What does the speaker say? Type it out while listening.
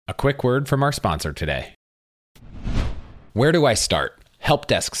A quick word from our sponsor today. Where do I start? Help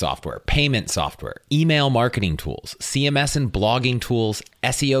desk software, payment software, email marketing tools, CMS and blogging tools,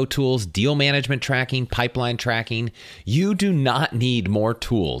 SEO tools, deal management tracking, pipeline tracking. You do not need more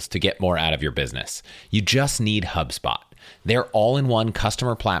tools to get more out of your business. You just need HubSpot. Their all-in-one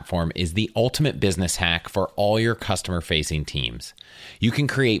customer platform is the ultimate business hack for all your customer-facing teams. You can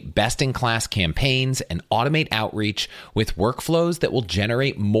create best-in-class campaigns and automate outreach with workflows that will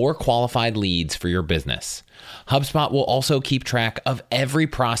generate more qualified leads for your business. HubSpot will also keep track of every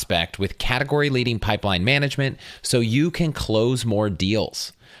prospect with category-leading pipeline management so you can close more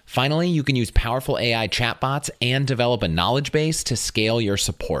deals. Finally, you can use powerful AI chatbots and develop a knowledge base to scale your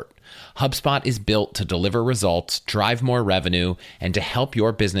support. HubSpot is built to deliver results, drive more revenue, and to help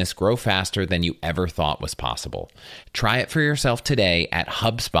your business grow faster than you ever thought was possible. Try it for yourself today at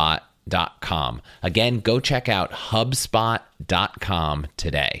HubSpot.com. Again, go check out HubSpot.com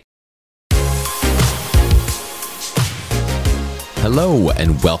today. Hello,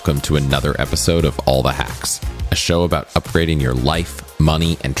 and welcome to another episode of All the Hacks, a show about upgrading your life,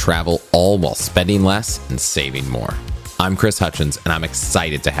 money, and travel, all while spending less and saving more. I'm Chris Hutchins, and I'm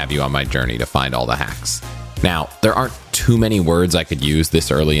excited to have you on my journey to find all the hacks. Now, there aren't too many words I could use this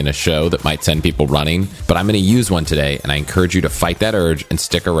early in a show that might send people running, but I'm going to use one today, and I encourage you to fight that urge and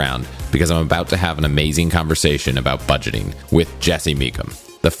stick around because I'm about to have an amazing conversation about budgeting with Jesse Mecham,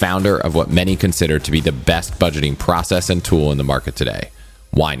 the founder of what many consider to be the best budgeting process and tool in the market today,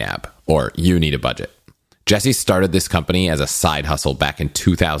 YNAB, or You Need a Budget. Jesse started this company as a side hustle back in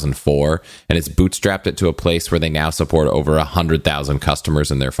 2004 and has bootstrapped it to a place where they now support over 100,000 customers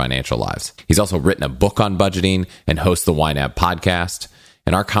in their financial lives. He's also written a book on budgeting and hosts the YNAB podcast.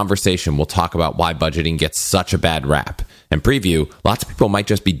 In our conversation, we'll talk about why budgeting gets such a bad rap and preview lots of people might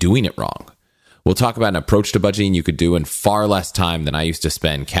just be doing it wrong. We'll talk about an approach to budgeting you could do in far less time than I used to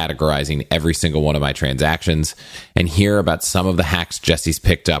spend categorizing every single one of my transactions, and hear about some of the hacks Jesse's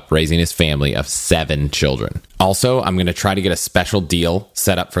picked up raising his family of 7 children. Also, I'm going to try to get a special deal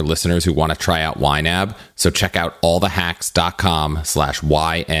set up for listeners who want to try out YNAB, so check out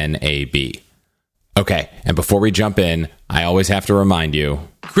allthehacks.com/YNAB. Okay, and before we jump in, I always have to remind you,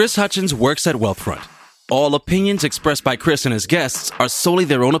 Chris Hutchins works at Wealthfront. All opinions expressed by Chris and his guests are solely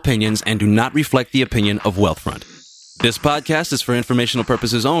their own opinions and do not reflect the opinion of Wealthfront. This podcast is for informational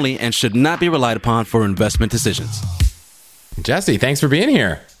purposes only and should not be relied upon for investment decisions. Jesse, thanks for being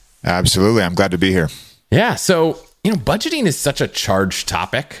here. Absolutely. I'm glad to be here. Yeah. So, budgeting is such a charged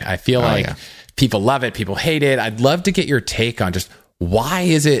topic. I feel like people love it. People hate it. I'd love to get your take on just why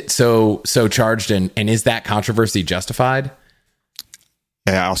is it so charged and is that controversy justified?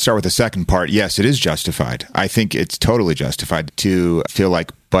 I'll start with the second part. Yes, it is justified. I think it's totally justified to feel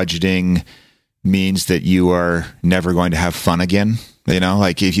like budgeting means that you are never going to have fun again.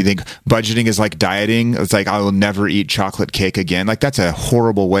 Like if you think budgeting is like dieting, it's like I will never eat chocolate cake again. Like that's a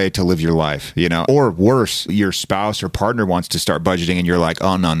horrible way to live your life, or worse, your spouse or partner wants to start budgeting and you're like,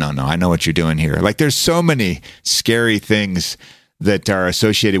 oh, no, I know what you're doing here. Like there's so many scary things that are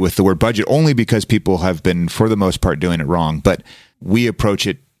associated with the word budget only because people have been, for the most part, doing it wrong. But we approach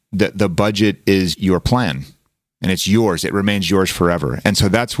it that the budget is your plan and it's yours. It remains yours forever. And so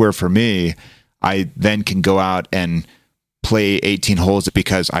that's where, for me, I then can go out and play 18 holes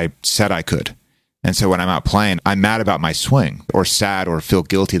because I said I could. And so when I'm out playing, I'm mad about my swing or sad or feel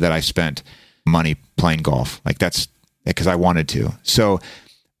guilty that I spent money playing golf. Like that's because I wanted to. So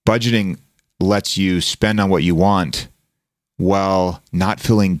budgeting lets you spend on what you want while not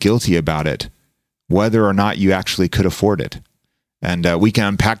feeling guilty about it, whether or not you actually could afford it. And we can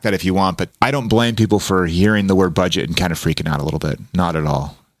unpack that if you want, but I don't blame people for hearing the word budget and kind of freaking out a little bit. Not at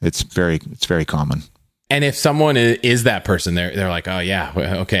all. It's very common. And if someone is that person, they're like, oh yeah,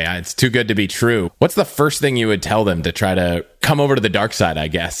 okay, it's too good to be true. What's the first thing you would tell them to try to come over to the dark side, I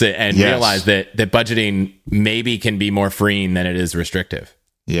guess, and realize that budgeting maybe can be more freeing than it is restrictive?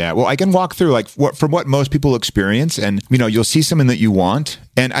 Yeah, well, I can walk through from what most people experience, and you'll see something that you want,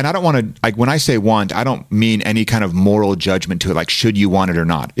 and I don't want to, like, when I say want, I don't mean any kind of moral judgment to it, like should you want it or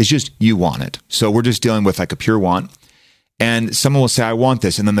not. It's just you want it. So we're just dealing with like a pure want, and someone will say, I want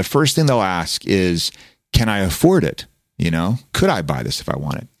this, and then the first thing they'll ask is, can I afford it? Could I buy this if I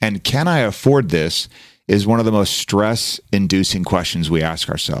want it? And can I afford this is one of the most stress-inducing questions we ask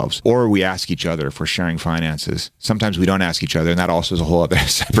ourselves, or we ask each other if we're sharing finances. Sometimes we don't ask each other, and that also is a whole other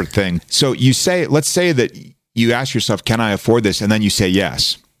separate thing. So let's say that you ask yourself, can I afford this? And then you say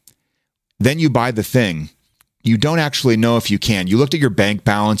yes. Then you buy the thing. You don't actually know if you can. You looked at your bank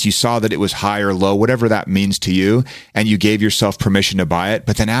balance, you saw that it was high or low, whatever that means to you, and you gave yourself permission to buy it.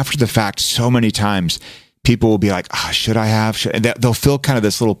 But then after the fact, so many times, people will be like, should I have? And they'll feel kind of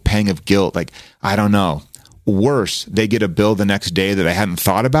this little pang of guilt. Like, I don't know. Worse, they get a bill the next day that they hadn't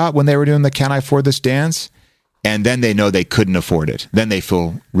thought about when they were doing the Can I Afford This dance? And then they know they couldn't afford it. Then they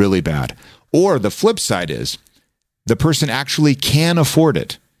feel really bad. Or the flip side is the person actually can afford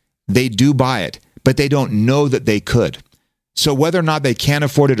it. They do buy it, but they don't know that they could. So whether or not they can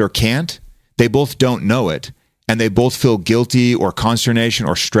afford it or can't, they both don't know it. And they both feel guilty or consternation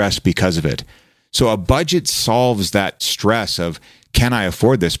or stress because of it. So a budget solves that stress of, can I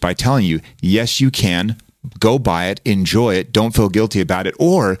afford this? By telling you, yes, you can. Go buy it, enjoy it, don't feel guilty about it,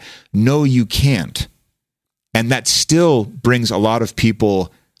 or no, you can't. And that still brings a lot of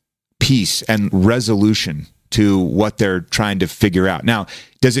people peace and resolution to what they're trying to figure out. Now,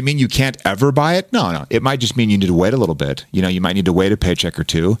 does it mean you can't ever buy it? No. It might just mean you need to wait a little bit. You might need to wait a paycheck or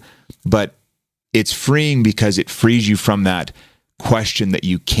two, but it's freeing because it frees you from that question that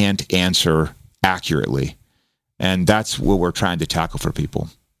you can't answer accurately. And that's what we're trying to tackle for people.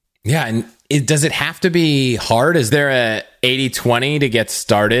 Yeah. And does it have to be hard? Is there a 80-20 to get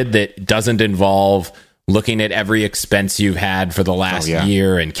started that doesn't involve looking at every expense you've had for the last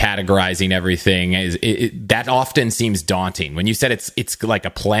year and categorizing everything? That often seems daunting. When you said it's like a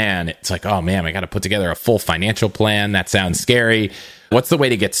plan, it's like, oh man, I got to put together a full financial plan. That sounds scary. What's the way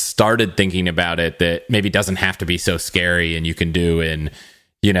to get started thinking about it that maybe doesn't have to be so scary and you can do in,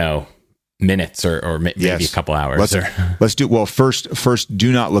 minutes or maybe a couple hours? Let's do, well, first,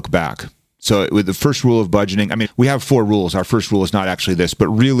 do not look back. So with the first rule of budgeting, we have 4 rules. Our first rule is not actually this, but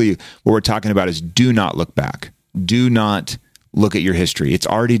really what we're talking about is do not look back. Do not look at your history. It's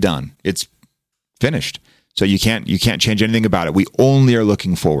already done. It's finished. So you can't change anything about it. We only are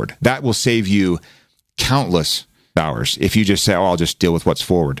looking forward. That will save you countless hours if you just say, I'll just deal with what's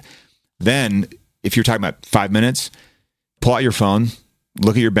forward. Then if you're talking about 5 minutes, pull out your phone,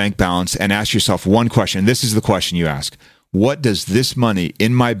 look at your bank balance, and ask yourself one question. This is the question you ask. What does this money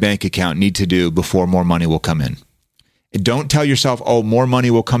in my bank account need to do before more money will come in? Don't tell yourself, more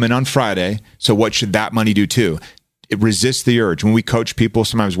money will come in on Friday, so what should that money do too? It resists the urge. When we coach people,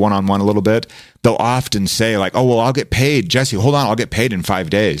 sometimes one-on-one a little bit, they'll often say like, I'll get paid. Jesse, hold on, I'll get paid in 5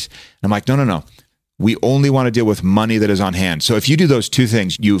 days. And I'm like, no. We only want to deal with money that is on hand. So if you do those 2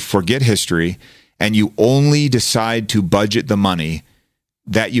 things, you forget history and you only decide to budget the money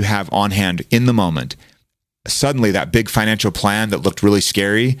that you have on hand in the moment, suddenly that big financial plan that looked really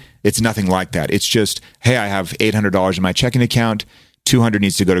scary, it's nothing like that. It's just, hey, I have $800 in my checking account, $200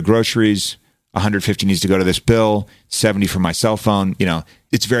 needs to go to groceries, $150 needs to go to this bill, $70 for my cell phone.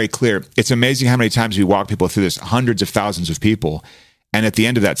 It's very clear. It's amazing how many times we walk people through this, hundreds of thousands of people. And at the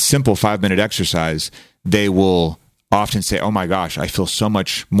end of that simple 5-minute exercise, they will often say, oh my gosh, I feel so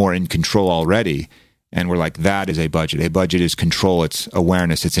much more in control already. And we're like, that is a budget. A budget is control. It's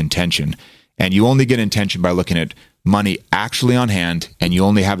awareness. It's intention. And you only get intention by looking at money actually on hand, and you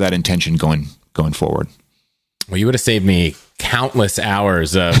only have that intention going forward. Well, you would have saved me countless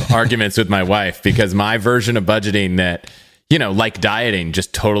hours of arguments with my wife, because my version of budgeting that, like dieting,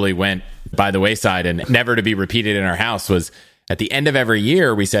 just totally went by the wayside and never to be repeated in our house was at the end of every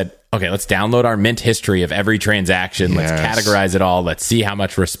year, we said, okay, let's download our Mint history of every transaction. Yes. Let's categorize it all. Let's see how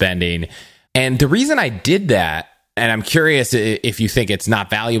much we're spending. And the reason I did that, and I'm curious if you think it's not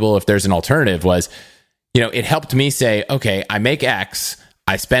valuable, if there's an alternative, was, it helped me say, okay, I make X,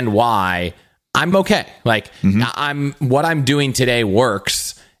 I spend Y, I'm okay. Like what I'm doing today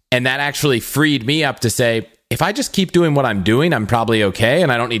works. And that actually freed me up to say, if I just keep doing what I'm doing, I'm probably okay.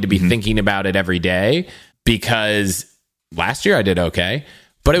 And I don't need to be thinking about it every day, because last year I did okay,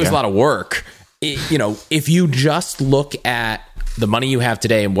 but it was a lot of work. If you just look at the money you have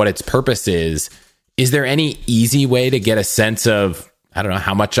today and what its purpose is there any easy way to get a sense of, I don't know,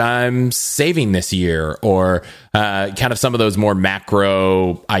 how much I'm saving this year, or kind of some of those more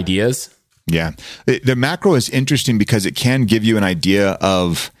macro ideas? Yeah. The macro is interesting because it can give you an idea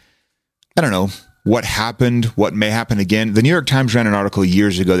of, I don't know, what happened, what may happen again. The New York Times ran an article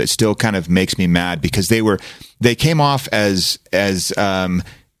years ago that still kind of makes me mad, because they came off as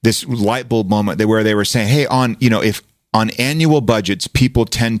this light bulb moment where they were saying, hey, if on annual budgets, people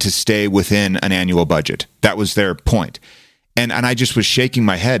tend to stay within an annual budget. That was their point. And I just was shaking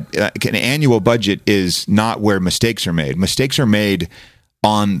my head. An annual budget is not where mistakes are made. Mistakes are made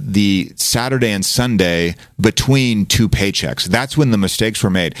on the Saturday and Sunday between 2 paychecks. That's when the mistakes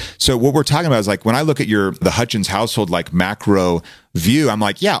were made. So what we're talking about is like, when I look at the Hutchins household, like macro view, I'm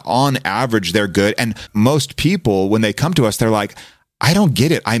like, yeah, on average, they're good. And most people, when they come to us, they're like, I don't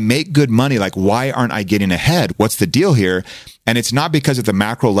get it. I make good money. Like, why aren't I getting ahead? What's the deal here? And it's not because at the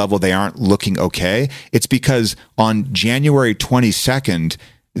macro level, they aren't looking okay. It's because on January 22nd,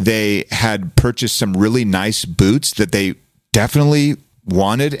 they had purchased some really nice boots that they definitely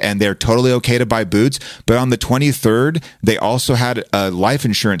wanted, and they're totally okay to buy boots. But on the 23rd, they also had a life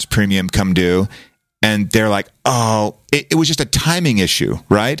insurance premium come due, and they're like, oh, it was just a timing issue,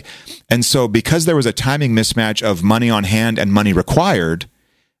 right? And so because there was a timing mismatch of money on hand and money required,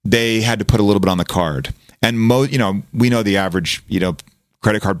 they had to put a little bit on the card. And we know the average,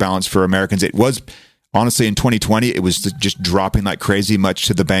 credit card balance for Americans. It was honestly in 2020, it was just dropping like crazy, much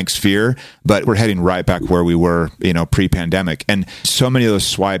to the bank's fear. But we're heading right back where we were, pre-pandemic. And so many of those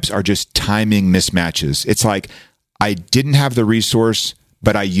swipes are just timing mismatches. It's like, I didn't have the resource,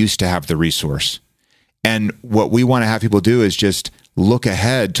 but I used to have the resource. And what we want to have people do is just look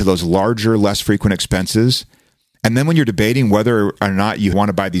ahead to those larger, less frequent expenses. And then when you're debating whether or not you want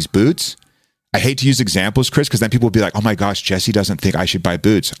to buy these boots, I hate to use examples, Chris, because then people will be like, oh my gosh, Jesse doesn't think I should buy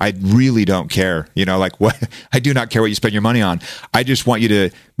boots. I really don't care. What? I do not care what you spend your money on. I just want you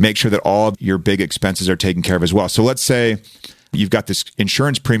to make sure that all your big expenses are taken care of as well. So let's say you've got this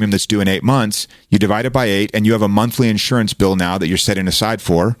insurance premium that's due in 8 months. You divide it by 8, and you have a monthly insurance bill now that you're setting aside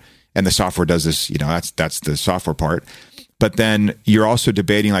for. And the software does this, that's the software part. But then you're also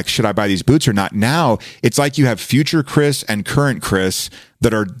debating, like, should I buy these boots or not? Now it's like you have future Chris and current Chris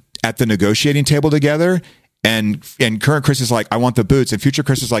that are at the negotiating table together. And current Chris is like, I want the boots. And future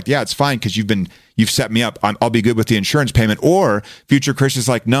Chris is like, yeah, it's fine because you've set me up. I'll be good with the insurance payment. Or future Chris is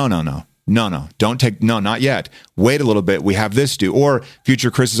like, no, not yet. Wait a little bit. We have this due. Or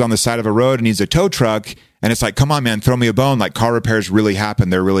future Chris is on the side of a road and needs a tow truck. And it's like, come on, man, throw me a bone. Like, car repairs really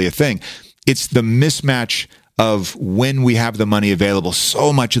happen. They're really a thing. It's the mismatch of when we have the money available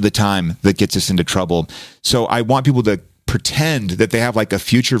so much of the time that gets us into trouble. So I want people to pretend that they have like a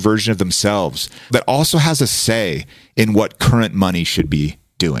future version of themselves that also has a say in what current money should be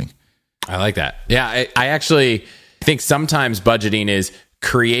doing. I like that. Yeah, I actually think sometimes budgeting is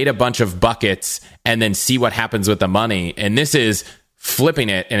create a bunch of buckets and then see what happens with the money. And this is flipping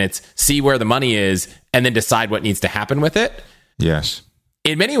it, and it's see where the money is and then decide what needs to happen with it. Yes.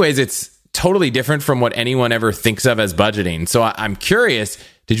 In many ways, it's totally different from what anyone ever thinks of as budgeting. So I'm curious,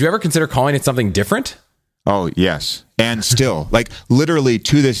 did you ever consider calling it something different? Oh, yes. And still, like literally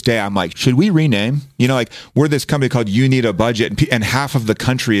to this day, I'm like, should we rename? We're this company called You Need a Budget, and half of the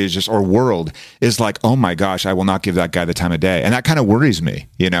country is just, or world is like, oh my gosh, I will not give that guy the time of day. And that kind of worries me,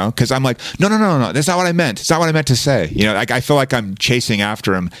 because I'm like, no, that's not what I meant. It's not what I meant to say. I feel like I'm chasing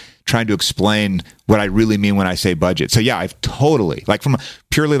after him, trying to explain what I really mean when I say budget. So yeah, I've totally, like from a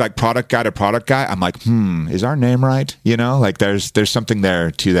purely like product guy to product guy, I'm like, is our name right? There's something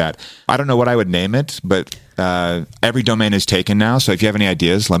there to that. I don't know what I would name it, but every domain is taken now. So if you have any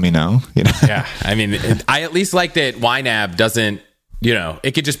ideas, let me know. Yeah. I mean, I at least like that YNAB doesn't,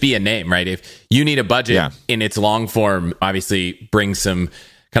 it could just be a name, right? If You Need a Budget in its long form, obviously brings some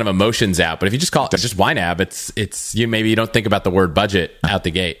kind of emotions out. But if you just call it just YNAB, it's maybe you don't think about the word budget out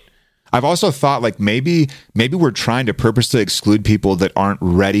the gate. I've also thought like maybe we're trying to purposely exclude people that aren't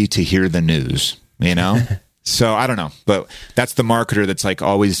ready to hear the news, So I don't know, but that's the marketer that's like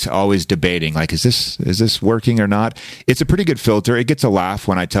always debating, like, is this working or not? It's a pretty good filter. It gets a laugh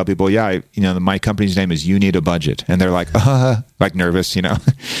when I tell people, yeah, my company's name is You Need a Budget. And they're like, like nervous,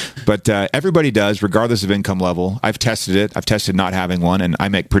 but everybody does, regardless of income level. I've tested it. I've tested not having one, and I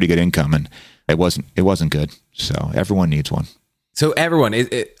make pretty good income, and it wasn't good. So everyone needs one. So everyone,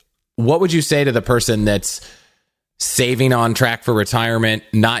 what would you say to the person that's saving on track for retirement,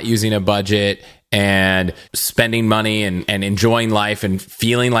 not using a budget, and spending money and enjoying life and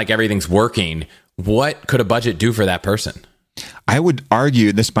feeling like everything's working? What could a budget do for that person? I would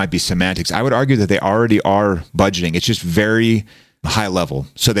argue, this might be semantics, I would argue that they already are budgeting. It's just very high level.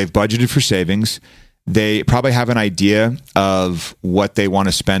 So they've budgeted for savings. They probably have an idea of what they want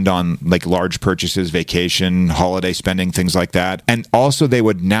to spend on, like large purchases, vacation, holiday spending, things like that. And also they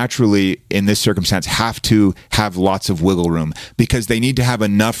would naturally, in this circumstance, have to have lots of wiggle room because they need to have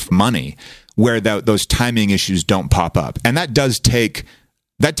enough money where those timing issues don't pop up. And that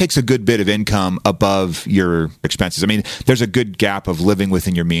takes a good bit of income above your expenses. I mean, there's a good gap of living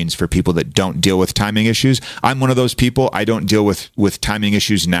within your means for people that don't deal with timing issues. I'm one of those people. I don't deal with timing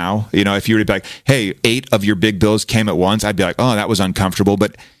issues now. If you were to be like, hey, 8 of your big bills came at once, I'd be like, oh, that was uncomfortable,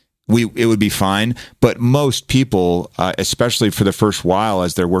 but it would be fine. But most people, especially for the first while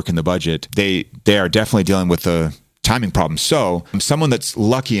as they're working the budget, they are definitely dealing with the timing problem. So someone that's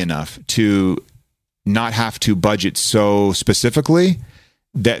lucky enough to not have to budget so specifically,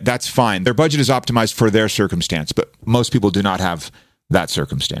 that's fine. Their budget is optimized for their circumstance, but most people do not have that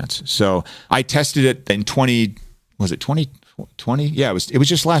circumstance. So I tested it in 2020? Yeah, it was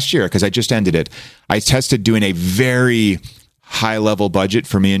just last year because I just ended it. I tested doing a very high level budget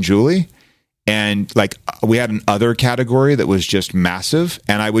for me and Julie. And like we had an other category that was just massive.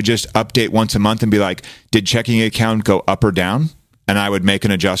 And I would just update once a month and be like, did checking account go up or down? And I would make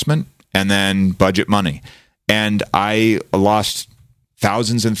an adjustment and then budget money. And I lost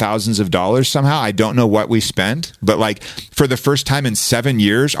thousands and thousands of dollars somehow. I don't know what we spent, but like for the first time in 7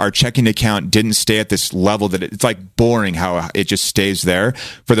 years, our checking account didn't stay at this level that it's like boring how it just stays there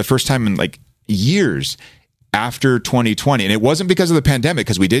for the first time in like years after 2020. And it wasn't because of the pandemic,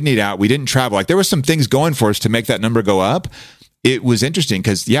 because we didn't eat out, we didn't travel. Like there were some things going for us to make that number go up. It was interesting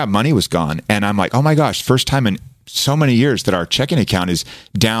because money was gone. And I'm like, oh my gosh, first time in so many years that our checking account is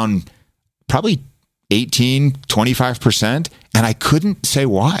down probably 18, 25%. And I couldn't say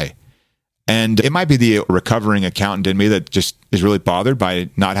why. And it might be the recovering accountant in me that just is really bothered by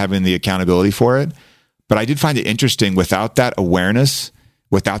not having the accountability for it. But I did find it interesting without that awareness,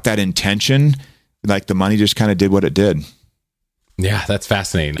 without that intention, like the money just kind of did what it did. Yeah, that's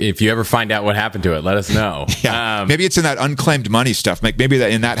fascinating. If you ever find out what happened to it, let us know. Maybe it's in that unclaimed money stuff. Maybe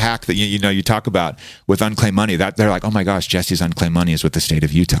that in that hack that you talk about with unclaimed money, that they're like, oh my gosh, Jesse's unclaimed money is with the state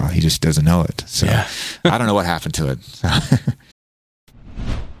of Utah. He just doesn't know it. So I don't know what happened to it. So.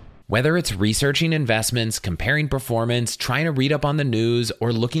 Whether it's researching investments, comparing performance, trying to read up on the news,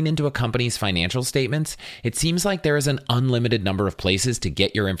 or looking into a company's financial statements, it seems like there is an unlimited number of places to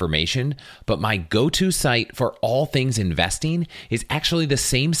get your information, but my go-to site for all things investing is actually the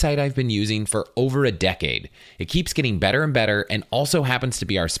same site I've been using for over a decade. It keeps getting better and better and also happens to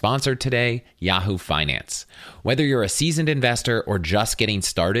be our sponsor today, Yahoo Finance. Whether you're a seasoned investor or just getting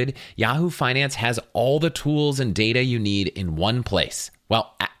started, Yahoo Finance has all the tools and data you need in one place.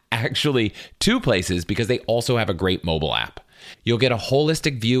 Well, actually, two places, because they also have a great mobile app. You'll get a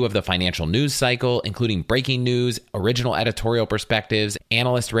holistic view of the financial news cycle, including breaking news, original editorial perspectives,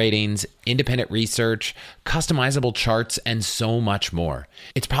 analyst ratings, independent research, customizable charts, and so much more.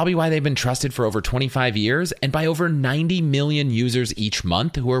 It's probably why they've been trusted for over 25 years and by over 90 million users each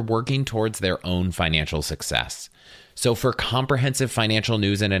month who are working towards their own financial success. So for comprehensive financial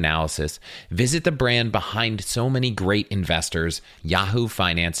news and analysis, visit the brand behind so many great investors,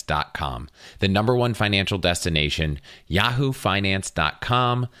 yahoofinance.com. The number one financial destination,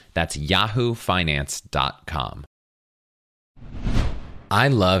 yahoofinance.com. That's yahoofinance.com. I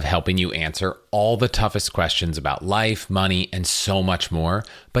love helping you answer all the toughest questions about life, money, and so much more.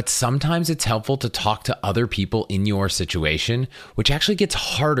 But sometimes it's helpful to talk to other people in your situation, which actually gets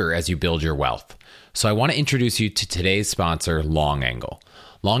harder as you build your wealth. So I want to introduce you to today's sponsor, Long Angle.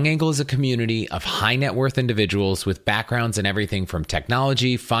 Long Angle is a community of high net worth individuals with backgrounds in everything from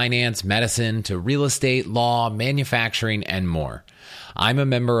technology, finance, medicine, to real estate, law, manufacturing, and more. I'm a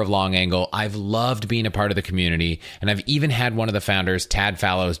member of Long Angle. I've loved being a part of the community, and I've even had one of the founders, Tad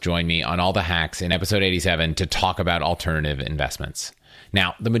Fallows, join me on All the Hacks in episode 87 to talk about alternative investments.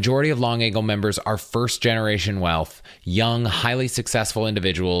 Now, the majority of Long Angle members are first-generation wealth, young, highly successful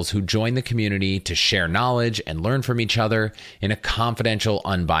individuals who join the community to share knowledge and learn from each other in a confidential,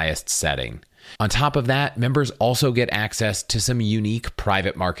 unbiased setting. On top of that, members also get access to some unique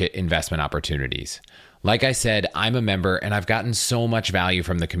private market investment opportunities. Like I said, I'm a member and I've gotten so much value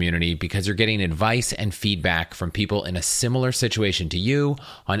from the community because you're getting advice and feedback from people in a similar situation to you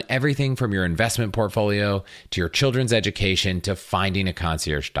on everything from your investment portfolio to your children's education to finding a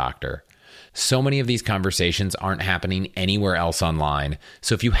concierge doctor. So many of these conversations aren't happening anywhere else online.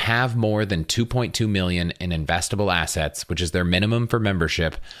 So if you have more than 2.2 million in investable assets, which is their minimum for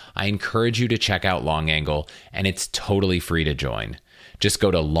membership, I encourage you to check out Long Angle, and it's totally free to join. Just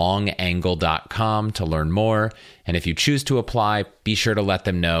go to longangle.com to learn more. And if you choose to apply, be sure to let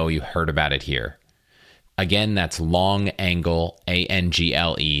them know you heard about it here. Again, that's longangle,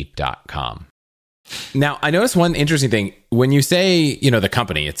 ANGLE.com. Now, I noticed one interesting thing. When you say, the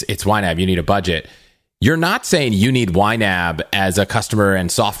company, it's YNAB, you need a budget. You're not saying you need YNAB as a customer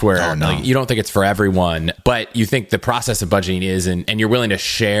and software. Oh, no. You don't think it's for everyone, but you think the process of budgeting is, and you're willing to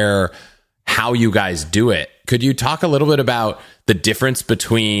share how you guys do it. Could you talk a little bit about the difference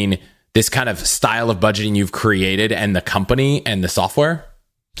between this kind of style of budgeting you've created and the company and the software?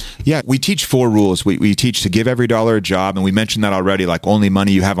 Yeah, we teach 4 rules. We teach to give every dollar a job, and we mentioned that already, like only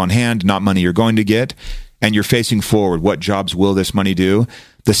money you have on hand, not money you're going to get, and you're facing forward. What jobs will this money do?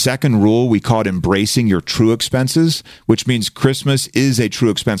 The second rule, we call it embracing your true expenses, which means Christmas is a true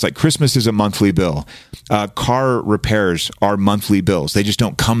expense. Like Christmas is a monthly bill. Car repairs are monthly bills. They just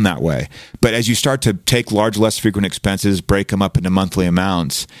don't come that way. But as you start to take large, less frequent expenses, break them up into monthly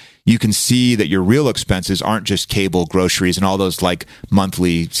amounts, you can see that your real expenses aren't just cable, groceries, and all those like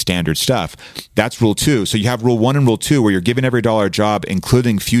monthly standard stuff. That's rule 2. So you have rule 1 and rule 2 where you're giving every dollar a job,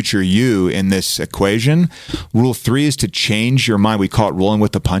 including future you in this equation. Rule 3 is to change your mind. We call it rolling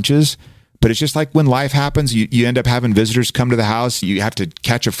with the punches. But it's just like when life happens, you end up having visitors come to the house. You have to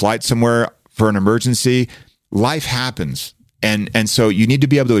catch a flight somewhere for an emergency. Life happens. And so you need to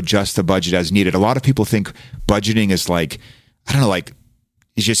be able to adjust the budget as needed. A lot of people think budgeting is like, I don't know, like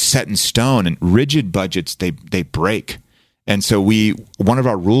it's just set in stone, and rigid budgets, they break. And so one of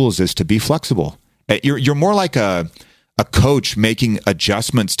our rules is to be flexible. You're more like a coach making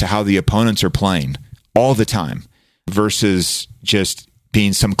adjustments to how the opponents are playing all the time versus just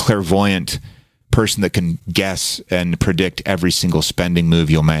being some clairvoyant person that can guess and predict every single spending move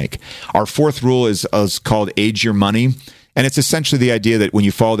you'll make. Our 4th rule is called age your money. And it's essentially the idea that when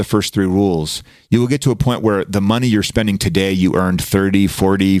you follow the first 3 rules, you will get to a point where the money you're spending today, you earned 30,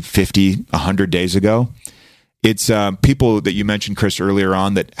 40, 50, 100 days ago. It's people that you mentioned, Chris, earlier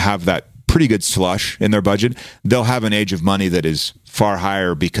on that have that pretty good slush in their budget. They'll have an age of money that is far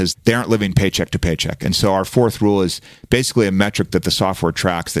higher because they aren't living paycheck to paycheck. And so our 4th rule is basically a metric that the software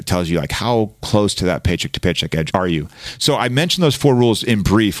tracks that tells you like how close to that paycheck to paycheck edge are you. So I mentioned those 4 rules in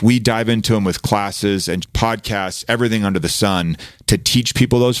brief. We dive into them with classes and podcasts, everything under the sun, to teach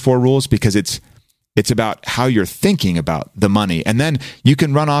people those 4 rules because it's about how you're thinking about the money. And then you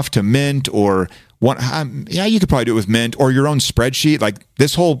can run off to Mint or you could probably do it with Mint or your own spreadsheet. Like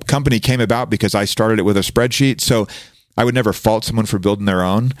this whole company came about because I started it with a spreadsheet. So I would never fault someone for building their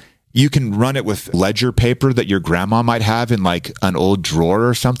own. You can run it with ledger paper that your grandma might have in like an old drawer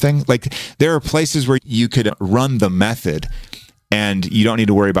or something. Like there are places where you could run the method and you don't need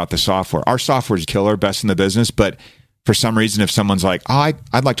to worry about the software. Our software is killer, best in the business, but for some reason, if someone's like, oh,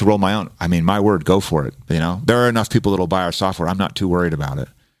 I'd like to roll my own, I mean, my word, go for it. You know, there are enough people that'll buy our software. I'm not too worried about it.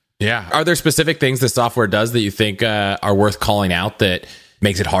 Yeah. Are there specific things the software does that you think are worth calling out that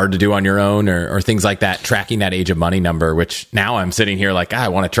makes it hard to do on your own or things like that, tracking that age of money number, which now I'm sitting here like, I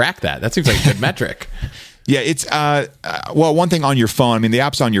want to track that. That seems like a good metric. Yeah, it's, one thing on your phone, I mean, the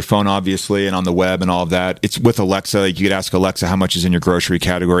app's on your phone, obviously, and on the web and all of that. It's with Alexa. Like, you could ask Alexa how much is in your grocery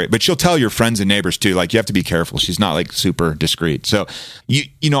category, but she'll tell your friends and neighbors too. Like, you have to be careful. She's not like super discreet. So,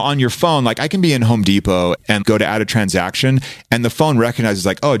 you know, on your phone, like I can be in Home Depot and go to add a transaction and the phone recognizes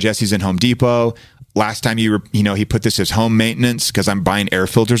like, oh, Jesse's in Home Depot. Last time he put this as home maintenance because I'm buying air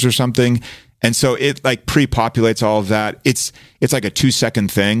filters or something. And so it like pre-populates all of that. It's like a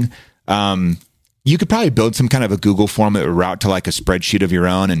 2-second thing. You could probably build some kind of a Google form that would route to like a spreadsheet of your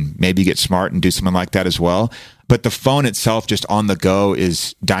own and maybe get smart and do something like that as well. But the phone itself just on the go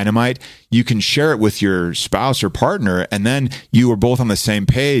is dynamite. You can share it with your spouse or partner and then you are both on the same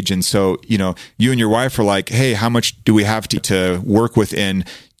page. And so, you know, you and your wife are like, hey, how much do we have to work within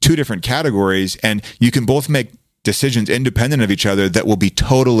 2 different categories? And you can both make decisions independent of each other that will be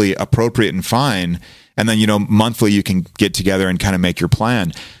totally appropriate and fine. And then, you know, monthly you can get together and kind of make your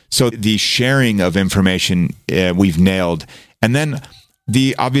plan. So the sharing of information, we've nailed. And then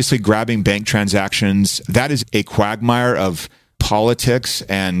the obviously grabbing bank transactions, that is a quagmire of politics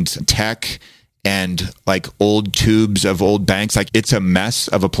and tech and like old tubes of old banks. Like it's a mess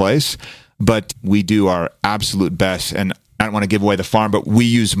of a place, but we do our absolute best. And I don't want to give away the farm, but we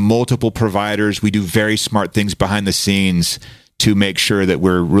use multiple providers. We do very smart things behind the scenes to make sure that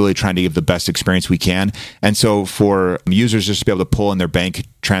we're really trying to give the best experience we can. And so for users just to be able to pull in their bank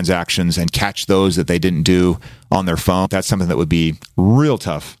transactions and catch those that they didn't do on their phone, that's something that would be real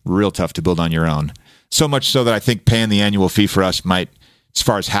tough to build on your own. So much so that I think paying the annual fee for us might, as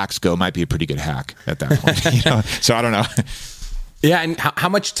far as hacks go, might be a pretty good hack at that point. You know? So I don't know. Yeah, and how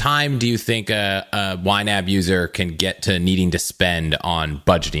much time do you think a YNAB user can get to needing to spend on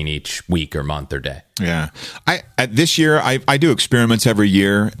budgeting each week or month or day? Yeah. This year, I do experiments every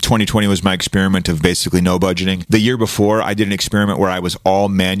year. 2020 was my experiment of basically no budgeting. The year before, I did an experiment where I was all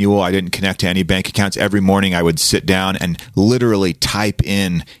manual. I didn't connect to any bank accounts. Every morning, I would sit down and literally type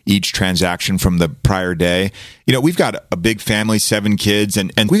in each transaction from the prior day. You know, we've got a big family, 7 kids,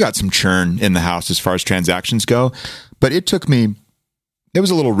 and we got some churn in the house as far as transactions go. But it took me... It was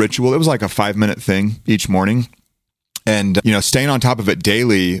a little ritual. It was like a 5-minute thing each morning. And, you know, staying on top of it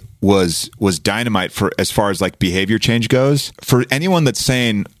daily was dynamite for as far as like behavior change goes. For anyone that's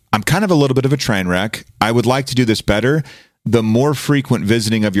saying, I'm kind of a little bit of a train wreck, I would like to do this better, the more frequent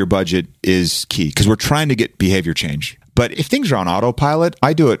visiting of your budget is key because we're trying to get behavior change. But if things are on autopilot,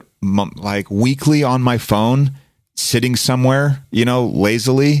 I do it like weekly on my phone, sitting somewhere, you know,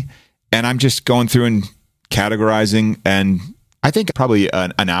 lazily. And I'm just going through and categorizing, and I think probably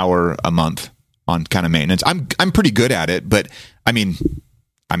an hour a month on kind of maintenance. I'm pretty good at it, but I mean,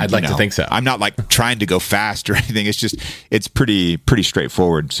 I'd like to think so. I'm not like trying to go fast or anything. It's pretty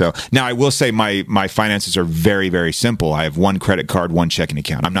straightforward. So now I will say my finances are very, very simple. I have one credit card, one checking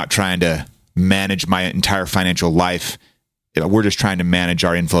account. I'm not trying to manage my entire financial life. We're just trying to manage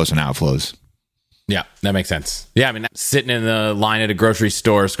our inflows and outflows. Yeah, that makes sense. Yeah, I mean, sitting in the line at a grocery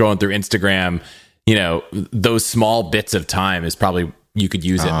store, scrolling through Instagram, those small bits of time is probably, you could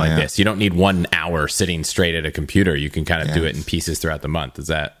use it this. You don't need 1 hour sitting straight at a computer. You can kind of do it in pieces throughout the month. Is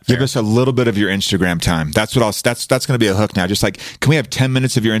that fair? Give us a little bit of your Instagram time. That's that's going to be a hook now. Just like, can we have 10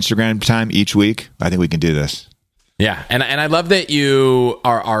 minutes of your Instagram time each week? I think we can do this. Yeah. And I love that you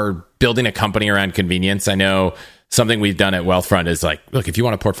are building a company around convenience. I know something we've done at Wealthfront is like, look, if you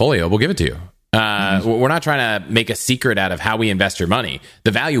want a portfolio, we'll give it to you. We're not trying to make a secret out of how we invest your money.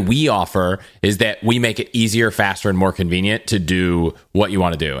 The value we offer is that we make it easier, faster, and more convenient to do what you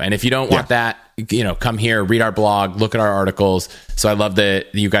want to do. And if you don't want that, come here, read our blog, look at our articles. So I love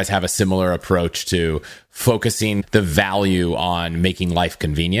that you guys have a similar approach to focusing the value on making life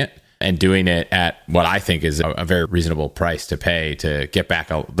convenient and doing it at what I think is a very reasonable price to pay to get back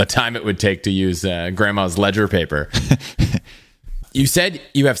the time it would take to use grandma's ledger paper. You said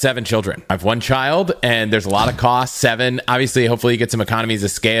you have 7 children. I have 1 child, and there's a lot of costs. 7, obviously, hopefully you get some economies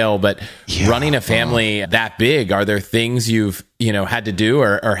of scale, but running a family that big, are there things you've had to do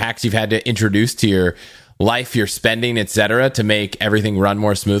or hacks you've had to introduce to your life, your spending, et cetera, to make everything run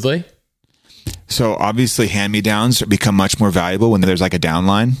more smoothly? So obviously hand-me-downs become much more valuable when there's like a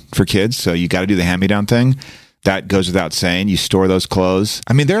downline for kids. So you got to do the hand-me-down thing. That goes without saying. You store those clothes.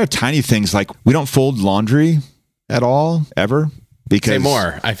 I mean, there are tiny things like we don't fold laundry at all, ever. Because, say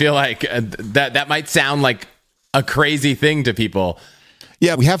more. I feel like that might sound like a crazy thing to people.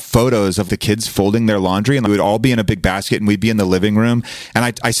 Yeah, we have photos of the kids folding their laundry, and we would all be in a big basket, and we'd be in the living room.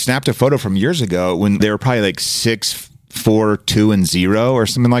 And I snapped a photo from years ago when they were probably like 6, 4, 2, and 0 or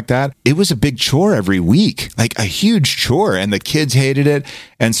something like that. It was a big chore every week, like a huge chore, and the kids hated it.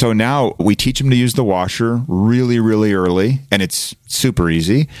 And so now we teach them to use the washer really, really early, and it's super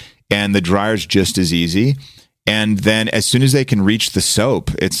easy. And the dryer's just as easy. And then as soon as they can reach the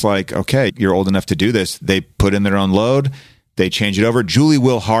soap, it's like, okay, you're old enough to do this. They put in their own load. They change it over. Julie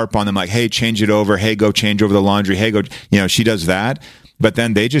will harp on them like, hey, change it over. Hey, go change over the laundry. Hey, go, she does that. But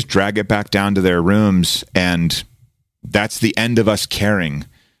then they just drag it back down to their rooms. And that's the end of us caring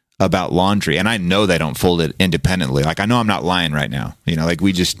about laundry. And I know they don't fold it independently. Like, I know I'm not lying right now. Like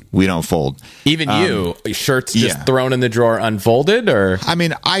we don't fold. Even shirts just thrown in the drawer unfolded, or? I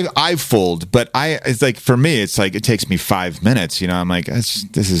mean, I fold, but it's like, for me, it's like, it takes me 5 minutes. I'm like, this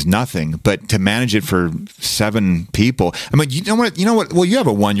is nothing. But to manage it for 7 people, I mean, you know what? Well, you have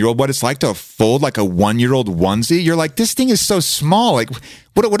a 1-year-old. What it's like to fold like a 1-year-old onesie. You're like, this thing is so small. Like,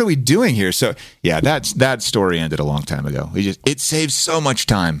 what are we doing here? So yeah, that story ended a long time ago. It saves so much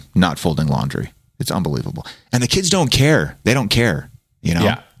time not folding laundry. It's unbelievable. And the kids don't care. They don't care,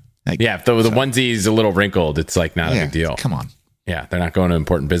 Yeah. If the onesie is a little wrinkled, it's like not a big deal. Come on. Yeah, they're not going to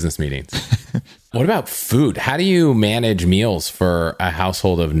important business meetings. What about food? How do you manage meals for a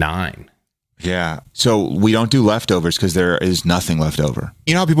household of 9? Yeah. So we don't do leftovers because there is nothing left over.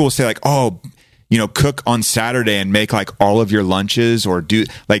 How people will say like, oh, cook on Saturday and make like all of your lunches, or do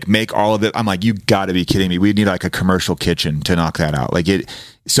like make all of it. I'm like, you got to be kidding me. We need like a commercial kitchen to knock that out. Like it.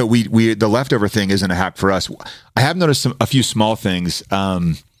 So we the leftover thing isn't a hack for us. I have noticed a few small things.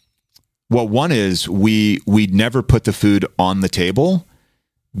 Well, one is we never put the food on the table,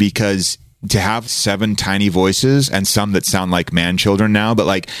 because to have 7 tiny voices, and some that sound like man children now, but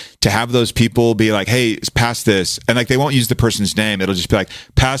like to have those people be like, hey, pass this. And like, they won't use the person's name. It'll just be like,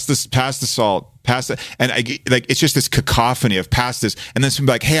 pass this, pass the salt, pass it. And it's just this cacophony of pass this. And then someone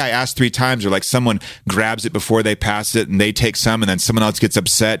be like, hey, I asked 3 times, or like someone grabs it before they pass it and they take some, and then someone else gets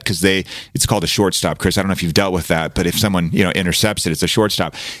upset because it's called a shortstop. Chris, I don't know if you've dealt with that, but if someone, intercepts it, it's a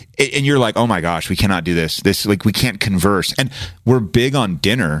shortstop. And you're like, oh my gosh, we cannot do this. Like, we can't converse. And we're big on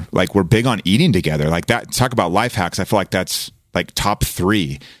dinner. Like, we're big on eating together. Like that, talk about life hacks. I feel like that's like top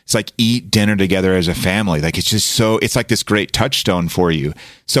 3. It's like, eat dinner together as a family. Like, it's like this great touchstone for you.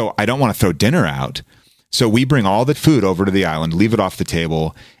 So I don't want to throw dinner out. So we bring all the food over to the island, leave it off the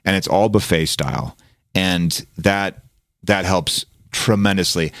table, and it's all buffet style. And that helps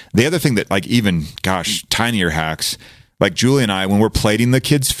tremendously. The other thing that, like, even, tinier hacks, like Julie and I, when we're plating the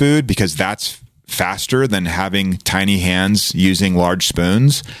kids' food, because that's faster than having tiny hands using large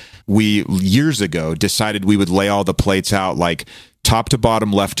spoons, we years ago decided we would lay all the plates out like top to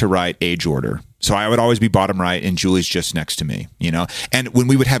bottom, left to right, age order. So I would always be bottom right, and Julie's just next to me, you know? And when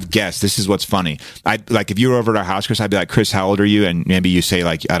we would have guests, this is what's funny. If you were over at our house, Chris, I'd be like, Chris, how old are you? And maybe you say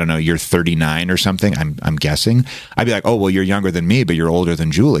like, I don't know, you're 39 or something. I'm guessing. I'd be like, oh, well, you're younger than me, but you're older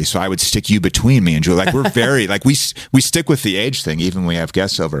than Julie. So I would stick you between me and Julie. Like we're very, like we stick with the age thing, even when we have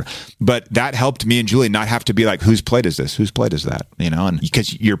guests over. But that helped me and Julie not have to be like, whose plate is this? Whose plate is that? You know, and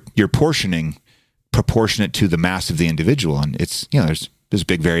because you're portioning proportionate to the mass of the individual. And it's, you know, there's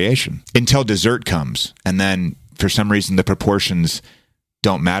big variation until dessert comes. And then for some reason, the proportions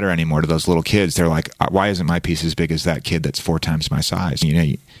don't matter anymore to those little kids. They're like, why isn't my piece as big as that kid that's 4 times my size? You know,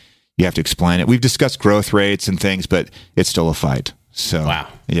 you have to explain it. We've discussed growth rates and things, but it's still a fight. So, wow.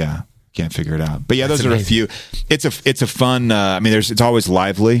 Yeah, can't figure it out. But yeah, those are amazing. A few. It's a fun, it's always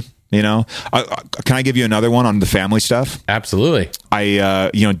lively. You know, can I give you another one on the family stuff? Absolutely.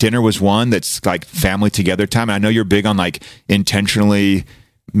 Dinner was one that's like family together time. And I know you're big on like intentionally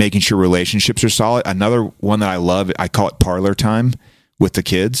making sure relationships are solid. Another one that I love, I call it parlor time with the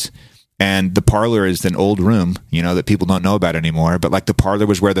kids. And the parlor is an old room, you know, that people don't know about anymore. But like the parlor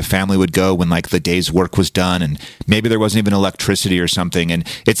was where the family would go when like the day's work was done and maybe there wasn't even electricity or something. And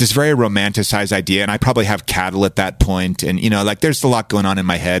it's this very romanticized idea. And I probably have cattle at that point. And, you know, like there's a lot going on in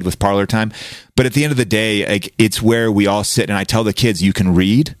my head with parlor time. But at the end of the day, like it's where we all sit. And I tell the kids, you can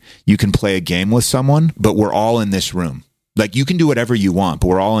read, you can play a game with someone, but we're all in this room. Like you can do whatever you want, but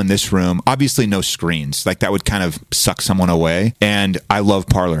we're all in this room. Obviously no screens. Like that would kind of suck someone away. And I love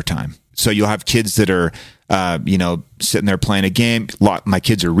parlor time. So you'll have kids that are, sitting there playing a game. My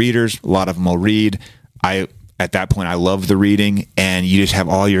kids are readers. A lot of them will read. At that point, I love the reading. And you just have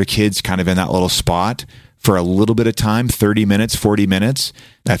all your kids kind of in that little spot for a little bit of time, 30 minutes, 40 minutes.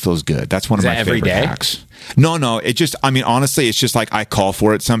 That feels good. That's one of my favorite hacks. No. Honestly, it's just like I call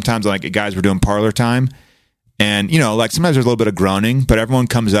for it sometimes. Like, guys, we're doing parlor time. And, you know, like sometimes there's a little bit of groaning, but everyone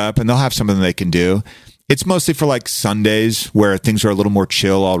comes up and they'll have something they can do. It's mostly for like Sundays where things are a little more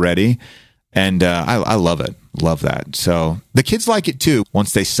chill already. And I love it. Love that. So the kids like it too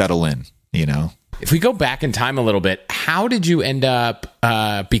once they settle in, you know. If we go back in time a little bit, how did you end up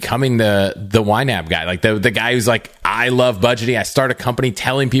becoming the YNAB guy? Like the guy who's like, I love budgeting. I start a company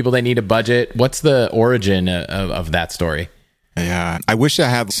telling people they need a budget. What's the origin of that story? Yeah. I wish I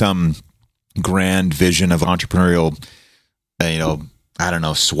had some grand vision of entrepreneurial,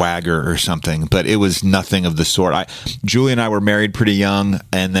 swagger or something, but it was nothing of the sort. Julie and I were married pretty young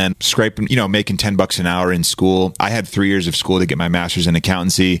and then scraping, making $10 an hour in school. I had 3 years of school to get my master's in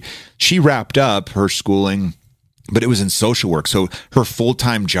accountancy. She wrapped up her schooling, but it was in social work. So her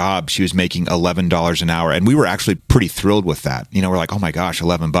full-time job, she was making $11 an hour. And we were actually pretty thrilled with that. We're like, oh my gosh,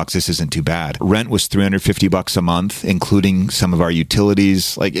 $11, this isn't too bad. Rent was $350 a month, including some of our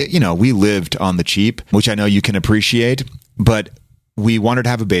utilities. Like, we lived on the cheap, which I know you can appreciate, but we wanted to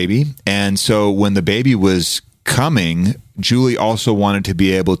have a baby. And so when the baby was coming, Julie also wanted to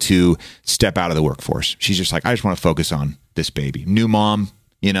be able to step out of the workforce. She's just like, I just want to focus on this baby. New mom,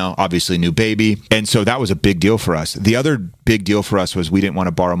 obviously new baby. And so that was a big deal for us. The other big deal for us was we didn't want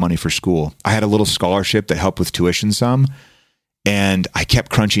to borrow money for school. I had a little scholarship that helped with tuition some. And I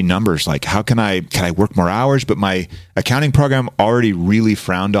kept crunching numbers like, how can I work more hours? But my accounting program already really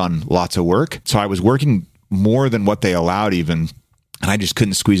frowned on lots of work. So I was working more than what they allowed even. And I just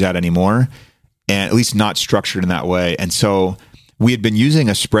couldn't squeeze out anymore, and at least not structured in that way. And so we had been using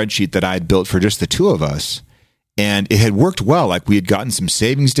a spreadsheet that I had built for just the two of us, and it had worked well. Like we had gotten some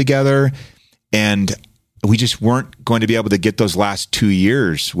savings together, and we just weren't going to be able to get those last 2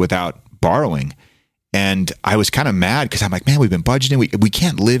 years without borrowing. And I was kind of mad because I'm like, man, we've been budgeting. We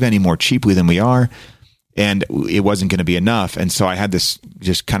can't live any more cheaply than we are. And it wasn't going to be enough. And so I had this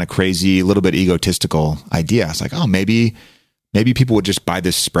just kind of crazy, a little bit egotistical idea. I was like, oh, maybe people would just buy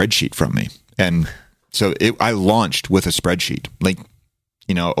this spreadsheet from me. And so I launched with a spreadsheet, like,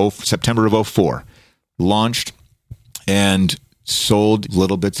 September of 2004, launched and sold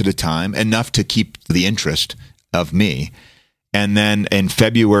little bits at a time, enough to keep the interest of me. And then in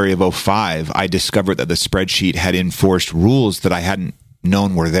February of 2005, I discovered that the spreadsheet had enforced rules that I hadn't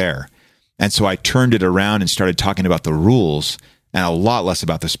known were there. And so I turned it around and started talking about the rules and a lot less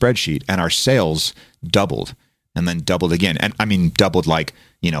about the spreadsheet. And our sales doubled. And then doubled again. And I mean, doubled like,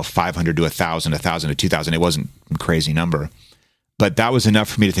 500 to 1,000, 1,000 to 2,000. It wasn't a crazy number. But that was enough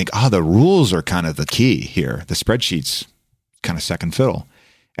for me to think, the rules are kind of the key here. The spreadsheet's kind of second fiddle.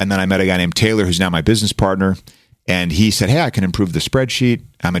 And then I met a guy named Taylor, who's now my business partner. And he said, hey, I can improve the spreadsheet.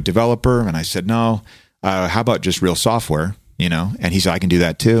 I'm a developer. And I said, no, how about just real software? And he said, I can do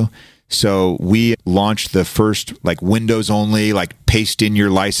that too. So we launched the first like Windows only, like paste in your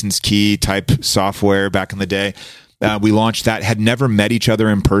license key type software back in the day. We launched that, had never met each other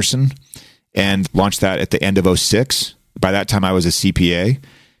in person. and launched that at the end of '06. By that time, I was a CPA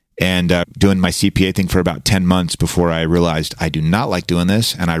and doing my CPA thing for about 10 months before I realized I do not like doing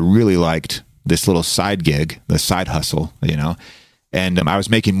this. And I really liked this little side gig, the side hustle, and I was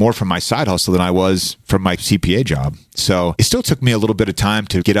making more from my side hustle than I was from my CPA job. So it still took me a little bit of time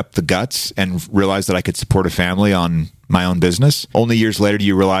to get up the guts and realize that I could support a family on my own business. Only years later do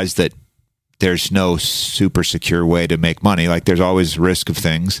you realize that there's no super secure way to make money. Like there's always risk of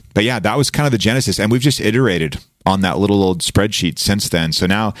things. But yeah, that was kind of the genesis. And we've just iterated on that little old spreadsheet since then. So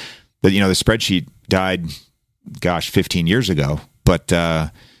now that, the spreadsheet died, 15 years ago, but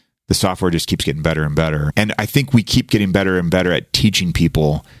the software just keeps getting better and better. And I think we keep getting better and better at teaching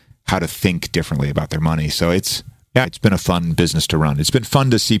people how to think differently about their money. So it's been a fun business to run. It's been fun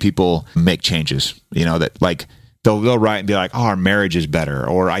to see people make changes, that like, They'll write and be like, "Oh, our marriage is better,"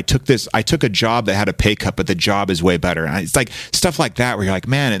 or I took a job that had a pay cut, but the job is way better. And it's like stuff like that where you're like,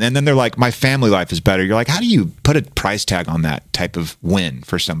 man, and then they're like, "My family life is better." You're like, how do you put a price tag on that type of win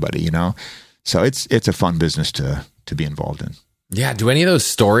for somebody? So it's a fun business to be involved in. Yeah. Do any of those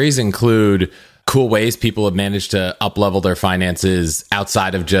stories include cool ways people have managed to up-level their finances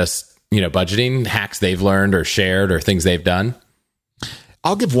outside of just budgeting, hacks they've learned or shared or things they've done?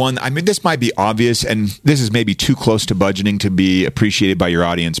 I'll give one. I mean, this might be obvious, and this is maybe too close to budgeting to be appreciated by your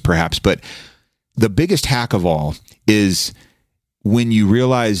audience, perhaps. But the biggest hack of all is when you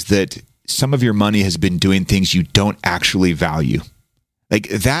realize that some of your money has been doing things you don't actually value. Like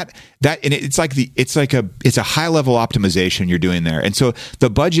that, and it's a high level optimization you're doing there. And so the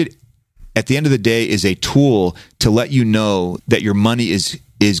budget at the end of the day is a tool to let you know that your money is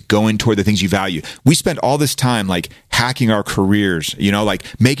going toward the things you value. We spend all this time like hacking our careers, like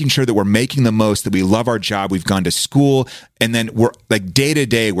making sure that we're making the most, that we love our job, we've gone to school, and then we're like day to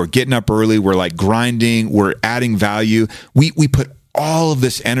day, we're getting up early, we're like grinding, we're adding value. We put all of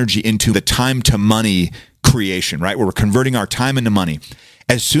this energy into the time to money creation, right? Where we're converting our time into money.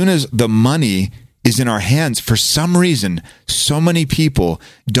 As soon as the money is in our hands, for some reason, so many people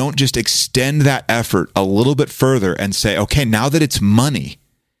don't just extend that effort a little bit further and say, okay, now that it's money,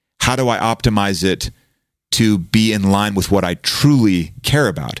 how do I optimize it to be in line with what I truly care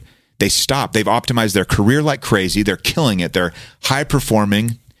about? They stop. They've optimized their career like crazy. They're killing it. They're high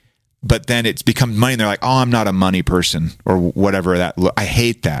performing, but then it's become money. And they're like, oh, I'm not a money person or whatever that. I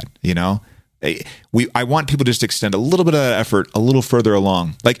hate that, I want people to just extend a little bit of that effort a little further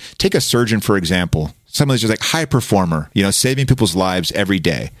along. Like take a surgeon, for example. Someone who's just like high performer, saving people's lives every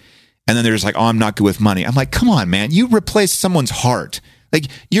day. And then they're just like, oh, I'm not good with money. I'm like, come on, man. You replace someone's heart. Like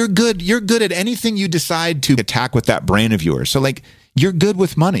you're good at anything you decide to attack with that brain of yours. So like you're good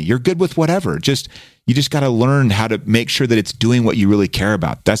with money. You're good with whatever. You just got to learn how to make sure that it's doing what you really care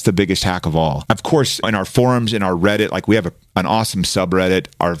about. That's the biggest hack of all. Of course, in our forums, in our Reddit, like we have an awesome subreddit.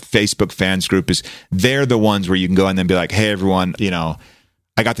 Our Facebook fans group they're the ones where you can go and then be like, hey, everyone, I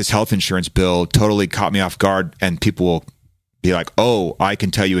got this health insurance bill, totally caught me off guard. And people will be like, oh, I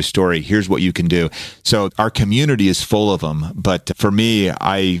can tell you a story. Here's what you can do. So our community is full of them. But for me,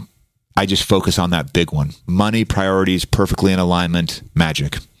 I just focus on that big one. Money, priorities, perfectly in alignment,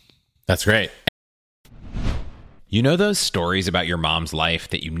 magic. That's great. Those stories about your mom's life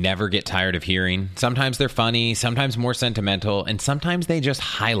that you never get tired of hearing? Sometimes they're funny, sometimes more sentimental, and sometimes they just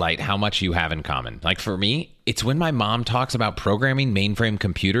highlight how much you have in common. Like for me, it's when my mom talks about programming mainframe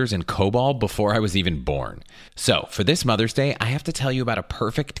computers in COBOL before I was even born. So for this Mother's Day, I have to tell you about a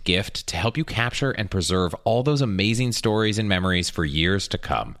perfect gift to help you capture and preserve all those amazing stories and memories for years to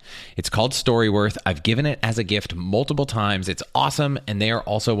come. It's called Storyworth. I've given it as a gift multiple times. It's awesome, and they are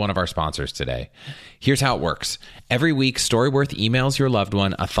also one of our sponsors today. Here's how it works. Every week, Storyworth emails your loved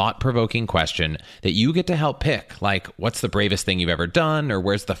one a thought-provoking question that you get to help pick, like what's the bravest thing you've ever done, or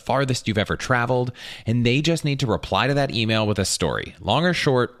where's the farthest you've ever traveled, and they just need to reply to that email with a story. Long or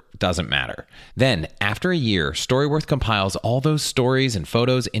short, doesn't matter. Then, after a year, Storyworth compiles all those stories and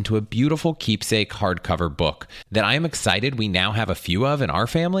photos into a beautiful keepsake hardcover book that I am excited we now have a few of in our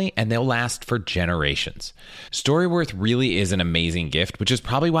family, and they'll last for generations. Storyworth really is an amazing gift, which is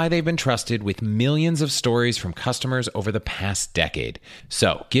probably why they've been trusted with millions of stories from customers over the past decade.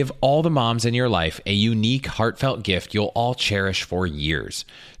 So, give all the moms in your life a unique, heartfelt gift you'll all cherish for years.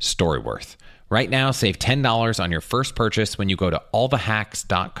 Storyworth. Right now, save $10 on your first purchase when you go to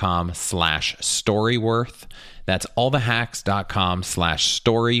allthehacks.com/storyworth. That's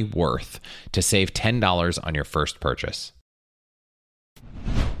allthehacks.com/storyworth to save $10 on your first purchase.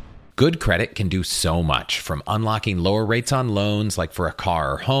 Good credit can do so much, from unlocking lower rates on loans like for a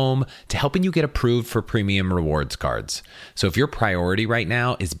car or home to helping you get approved for premium rewards cards. So if your priority right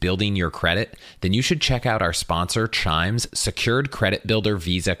now is building your credit, then you should check out our sponsor Chime's Secured Credit Builder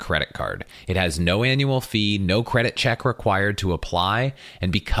Visa credit card. It has no annual fee, no credit check required to apply,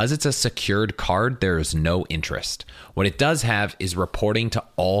 and because it's a secured card, there is no interest. What it does have is reporting to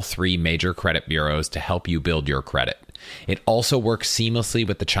all 3 major credit bureaus to help you build your credit. It also works seamlessly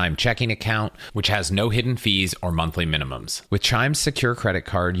with the Chime checking account, which has no hidden fees or monthly minimums. With Chime's secure credit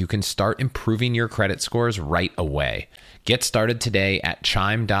card, you can start improving your credit scores right away. Get started today at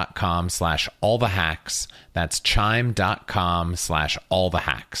chime.com/allthehacks. That's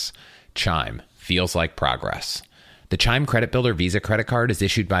chime.com/allthehacks. Chime feels like progress. The Chime Credit Builder Visa credit card is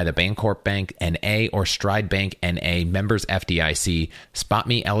issued by the Bancorp Bank N.A. or Stride Bank N.A. members FDIC.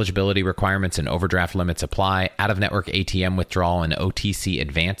 SpotMe eligibility requirements and overdraft limits apply. Out-of-network ATM withdrawal and OTC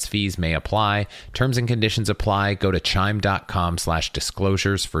advance fees may apply. Terms and conditions apply. Go to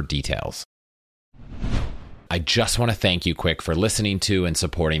chime.com/disclosures for details. I just want to thank you quick for listening to and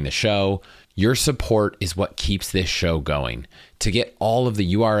supporting the show. Your support is what keeps this show going. To get all of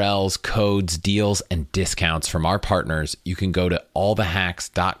the URLs, codes, deals, and discounts from our partners, you can go to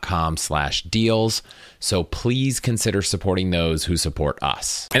allthehacks.com/deals. So please consider supporting those who support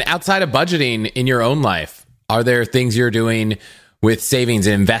us. And outside of budgeting in your own life, are there things you're doing with savings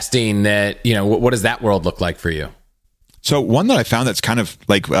and investing that, what does that world look like for you? So one that I found that's kind of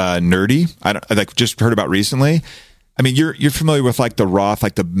like nerdy, I just heard about recently. I mean, you're familiar with like the Roth,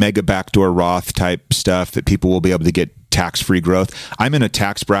 like the mega backdoor Roth type stuff that people will be able to get tax-free growth. I'm in a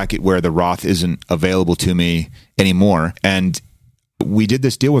tax bracket where the Roth isn't available to me anymore. And we did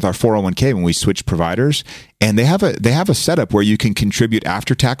this deal with our 401k when we switched providers, and they have a setup where you can contribute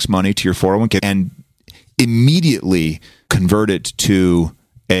after-tax money to your 401k and immediately convert it to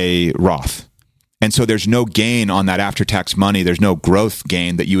a Roth. And so there's no gain on that after-tax money. There's no growth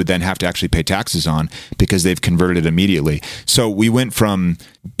gain that you would then have to actually pay taxes on because they've converted it immediately. So we went from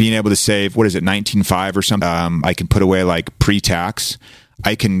being able to save, $19.5 or something. I can put away like pre-tax.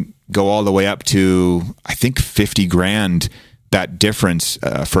 I can go all the way up to, I think, 50 grand, that difference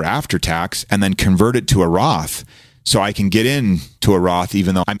for after-tax, and then convert it to a Roth. So I can get into a Roth,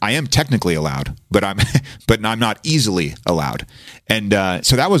 even though I am technically allowed, but I'm not easily allowed. And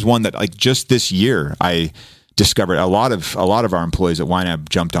so that was one that, like, just this year I discovered. A lot of our employees at YNAB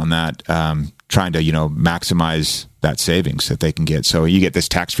jumped on that, trying to maximize that savings that they can get. So you get this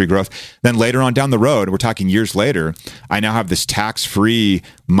tax-free growth. Then later on down the road, we're talking years later, I now have this tax-free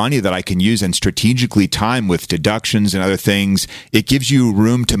money that I can use and strategically time with deductions and other things. It gives you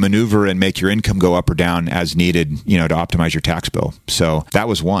room to maneuver and make your income go up or down as needed, to optimize your tax bill. So that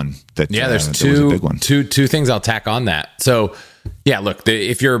was one that there's that was a big one. Two things I'll tack on that. So yeah, look,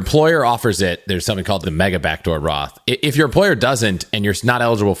 if your employer offers it, there's something called the mega backdoor Roth. If your employer doesn't and you're not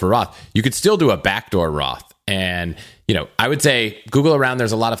eligible for Roth, you could still do a backdoor Roth. And, I would say Google around.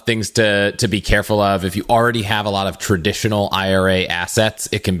 There's a lot of things to be careful of. If you already have a lot of traditional IRA assets,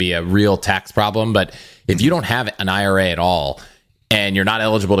 it can be a real tax problem. But if you don't have an IRA at all and you're not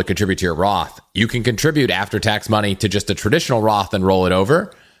eligible to contribute to your Roth, you can contribute after-tax money to just a traditional Roth and roll it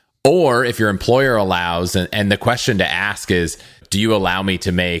over. Or if your employer allows, and the question to ask is, do you allow me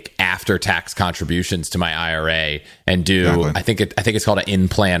to make after-tax contributions to my IRA and do, exactly. I think it's called an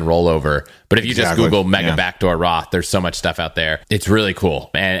in-plan rollover. But if you just Google mega backdoor Roth, there's so much stuff out there. It's really cool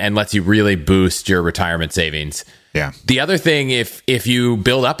and lets you really boost your retirement savings. Yeah. The other thing, if you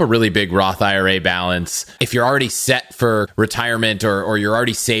build up a really big Roth IRA balance, if you're already set for retirement or you're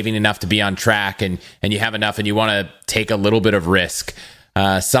already saving enough to be on track and you have enough and you want to take a little bit of risk,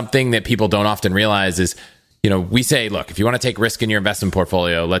 something that people don't often realize is, we say, look, if you want to take risk in your investment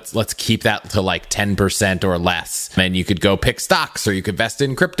portfolio, let's keep that to like 10% or less. And you could go pick stocks or you could invest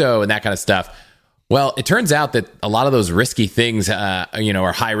in crypto and that kind of stuff. Well, it turns out that a lot of those risky things, are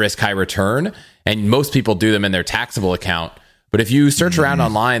high risk, high return, and most people do them in their taxable account. But if you search around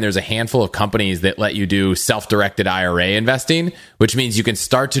online, there's a handful of companies that let you do self-directed IRA investing, which means you can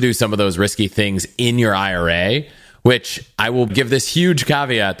start to do some of those risky things in your IRA, which I will give this huge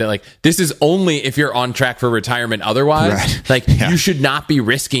caveat that this is only if you're on track for retirement. Otherwise, you should not be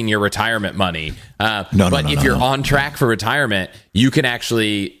risking your retirement money. If you're on track for retirement, you can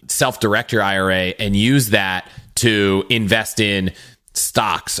actually self-direct your IRA and use that to invest in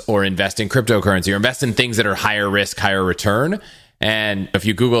stocks or invest in cryptocurrency or invest in things that are higher risk, higher return. And if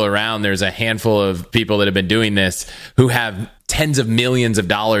you Google around, there's a handful of people that have been doing this who have tens of millions of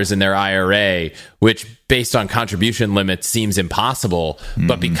dollars in their IRA, which based on contribution limits seems impossible,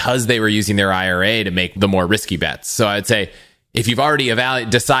 but because they were using their IRA to make the more risky bets. So I'd say, if you've already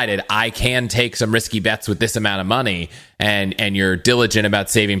decided I can take some risky bets with this amount of money, and you're diligent about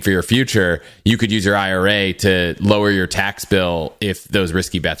saving for your future, you could use your IRA to lower your tax bill if those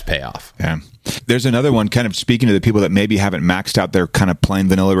risky bets pay off. Yeah. There's another one, kind of speaking to the people that maybe haven't maxed out their kind of plain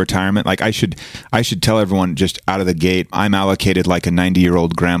vanilla retirement. Like I should tell everyone just out of the gate, I'm allocated like a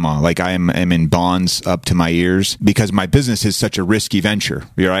 90-year-old grandma. Like I am in bonds up to my ears because my business is such a risky venture.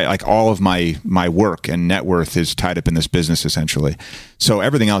 Right? Like all of my work and net worth is tied up in this business essentially. So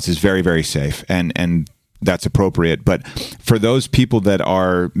everything else is very, very safe and that's appropriate. But for those people that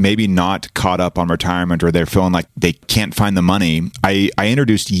are maybe not caught up on retirement or they're feeling like they can't find the money, I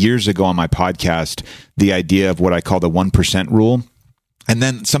introduced years ago on my podcast the idea of what I call the 1% rule. And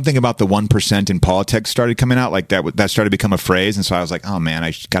then something about the 1% in politics started coming out, like that started to become a phrase. And so I was like, oh man,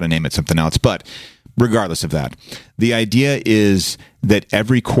 I got to name it something else. But regardless of that, the idea is that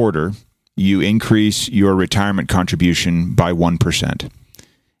every quarter you increase your retirement contribution by 1%.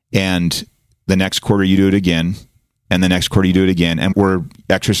 And the next quarter you do it again, and the next quarter you do it again. And we're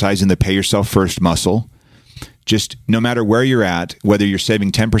exercising the pay yourself first muscle. Just no matter where you're at, whether you're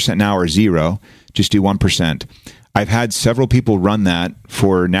saving 10% now or zero, just do 1%. I've had several people run that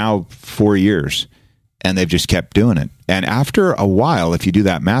for now 4 years, and they've just kept doing it. And after a while, if you do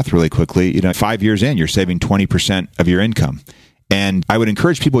that math really quickly, 5 years in, you're saving 20% of your income. And I would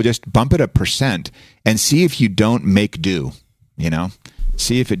encourage people to just bump it 1% and see if you don't make do,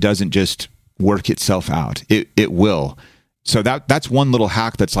 see if it doesn't just work itself out. It will. So that's one little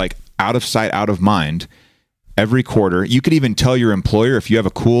hack that's like out of sight, out of mind. Every quarter, you could even tell your employer if you have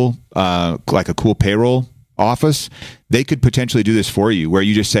a cool payroll office, they could potentially do this for you, where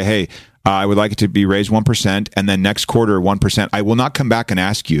you just say, hey, I would like it to be raised 1%, and then next quarter 1%. I will not come back and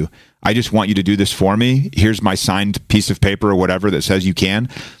ask you. I just want you to do this for me. Here's my signed piece of paper or whatever that says you can,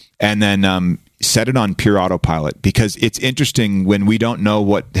 and then set it on pure autopilot, because it's interesting when we don't know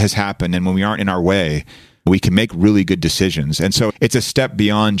what has happened and when we aren't in our way, we can make really good decisions. And so it's a step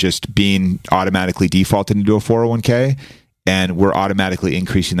beyond just being automatically defaulted into a 401k, and we're automatically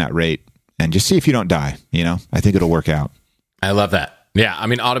increasing that rate. And just see if you don't die. I think it'll work out. I love that. Yeah. I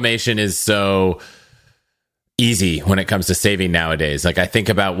mean, automation is so easy when it comes to saving nowadays. Like I think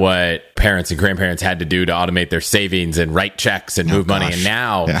about what parents and grandparents had to do to automate their savings and write checks and move money. And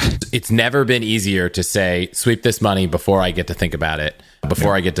now it's never been easier to say, sweep this money before I get to think about it,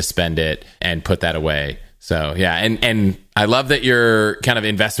 before I get to spend it and put that away. So yeah. And I love that your kind of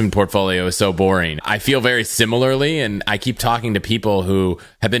investment portfolio is so boring. I feel very similarly. And I keep talking to people who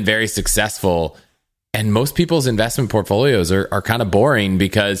have been very successful, and most people's investment portfolios are kind of boring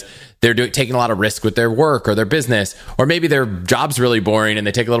because they're taking a lot of risk with their work or their business, or maybe their job's really boring and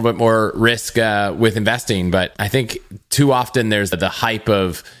they take a little bit more risk with investing. But I think too often there's the hype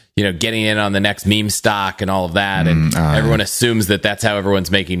of, getting in on the next meme stock and all of that. And everyone assumes that that's how everyone's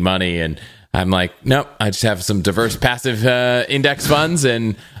making money. And I'm like, nope, I just have some diverse passive index funds,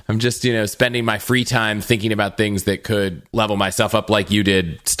 and I'm just, spending my free time thinking about things that could level myself up like you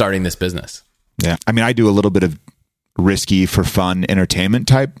did starting this business. Yeah. I mean, I do a little bit of risky for fun entertainment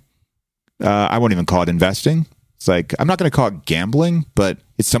type. I won't even call it investing. It's like, I'm not going to call it gambling, but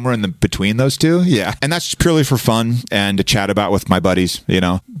it's somewhere in the between those two. Yeah. And that's just purely for fun and to chat about with my buddies,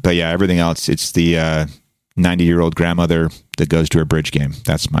 But yeah, everything else, it's the 90-year-old grandmother that goes to a bridge game.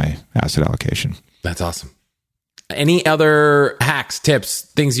 That's my asset allocation. That's awesome. Any other hacks, tips,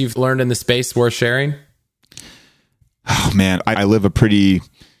 things you've learned in the space worth sharing? Oh, man. I live a pretty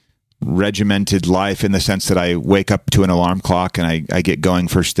regimented life in the sense that I wake up to an alarm clock and I get going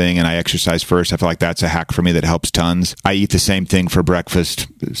first thing and I exercise first. I feel like that's a hack for me that helps tons. I eat the same thing for breakfast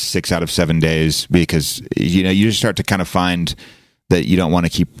 6 out of 7 days because, you just start to kind of find that you don't want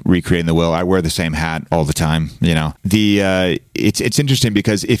to keep recreating the wheel. I wear the same hat all the time. It's interesting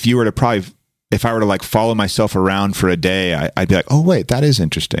because if I were to like follow myself around for a day, I'd be like, oh wait, that is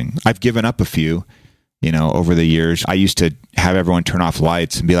interesting. I've given up a few, over the years. I used to have everyone turn off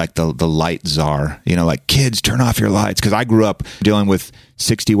lights and be like the light czar, like kids turn off your lights. Cause I grew up dealing with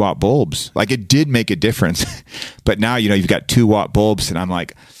 60-watt bulbs. Like it did make a difference, but now, you've got 2-watt bulbs and I'm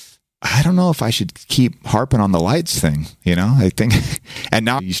like, I don't know if I should keep harping on the lights thing, I think. And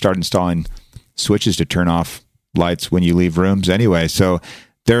now you start installing switches to turn off lights when you leave rooms anyway. So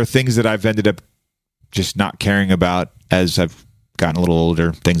there are things that I've ended up just not caring about as I've gotten a little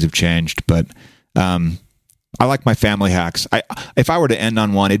older. Things have changed, but I like my family hacks. If I were to end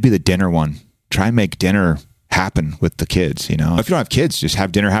on one, it'd be the dinner one. Try and make dinner happen with the kids. If you don't have kids, just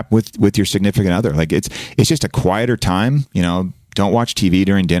have dinner happen with your significant other. Like it's just a quieter time, Don't watch TV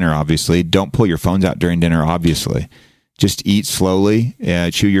during dinner, obviously. Don't pull your phones out during dinner, obviously. Just eat slowly,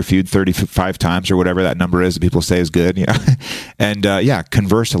 chew your food 35 times or whatever that number is that people say is good. And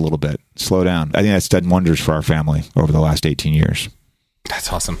converse a little bit, slow down. I think that's done wonders for our family over the last 18 years.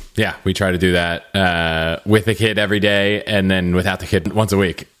 That's awesome. Yeah, we try to do that with the kid every day and then without the kid once a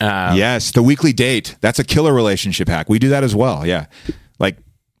week. Yes, the weekly date. That's a killer relationship hack. We do that as well. Yeah, like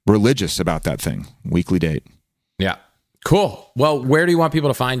religious about that thing. Weekly date. Yeah, cool. Well, where do you want people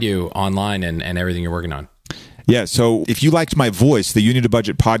to find you online and everything you're working on? Yeah, so if you liked my voice, the You Need a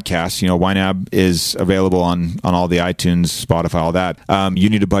Budget podcast, YNAB is available on all the iTunes, Spotify, all that.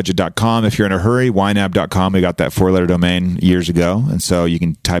 YouNeedABudget.com. If you're in a hurry, YNAB.com. We got that 4-letter domain years ago, and so you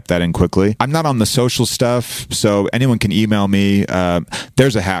can type that in quickly. I'm not on the social stuff, so anyone can email me.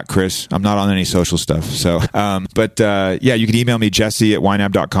 There's a hack, Chris. I'm not on any social stuff. So, you can email me,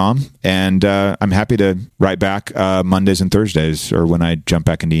 Jesse@YNAB.com, and I'm happy to write back Mondays and Thursdays or when I jump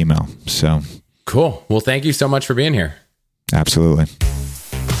back into email. So... Cool. Well, thank you so much for being here. Absolutely.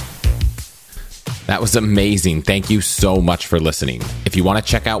 That was amazing. Thank you so much for listening. If you want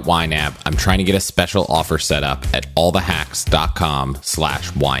to check out YNAB, I'm trying to get a special offer set up at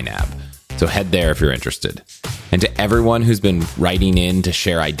allthehacks.com/YNAB. So head there if you're interested. And to everyone who's been writing in to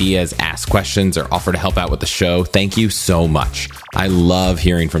share ideas, ask questions, or offer to help out with the show, thank you so much. I love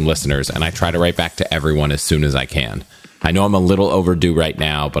hearing from listeners, and I try to write back to everyone as soon as I can. I know I'm a little overdue right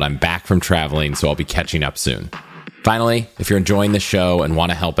now, but I'm back from traveling, so I'll be catching up soon. Finally, if you're enjoying the show and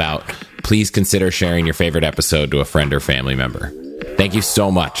want to help out, please consider sharing your favorite episode to a friend or family member. Thank you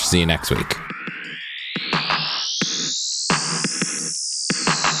so much. See you next week.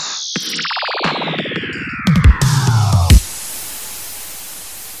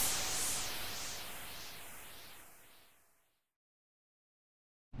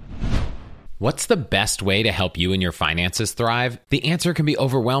 What's the best way to help you and your finances thrive? The answer can be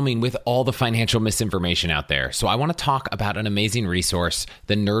overwhelming with all the financial misinformation out there. So I want to talk about an amazing resource,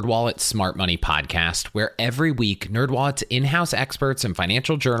 the NerdWallet Smart Money Podcast, where every week NerdWallet's in-house experts and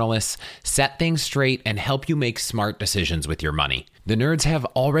financial journalists set things straight and help you make smart decisions with your money. The nerds have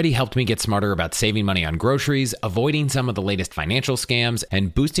already helped me get smarter about saving money on groceries, avoiding some of the latest financial scams,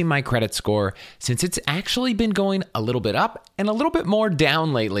 and boosting my credit score, since it's actually been going a little bit up and a little bit more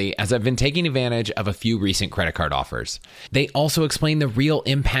down lately as I've been taking advantage of a few recent credit card offers. They also explain the real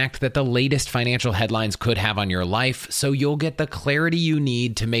impact that the latest financial headlines could have on your life, so you'll get the clarity you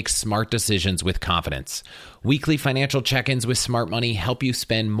need to make smart decisions with confidence. Weekly financial check-ins with Smart Money help you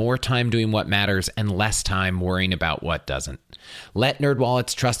spend more time doing what matters and less time worrying about what doesn't. Let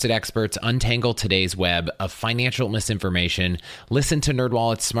NerdWallet's trusted experts untangle today's web of financial misinformation. Listen to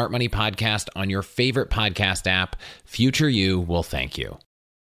NerdWallet's Smart Money Podcast on your favorite podcast app. Future you will thank you.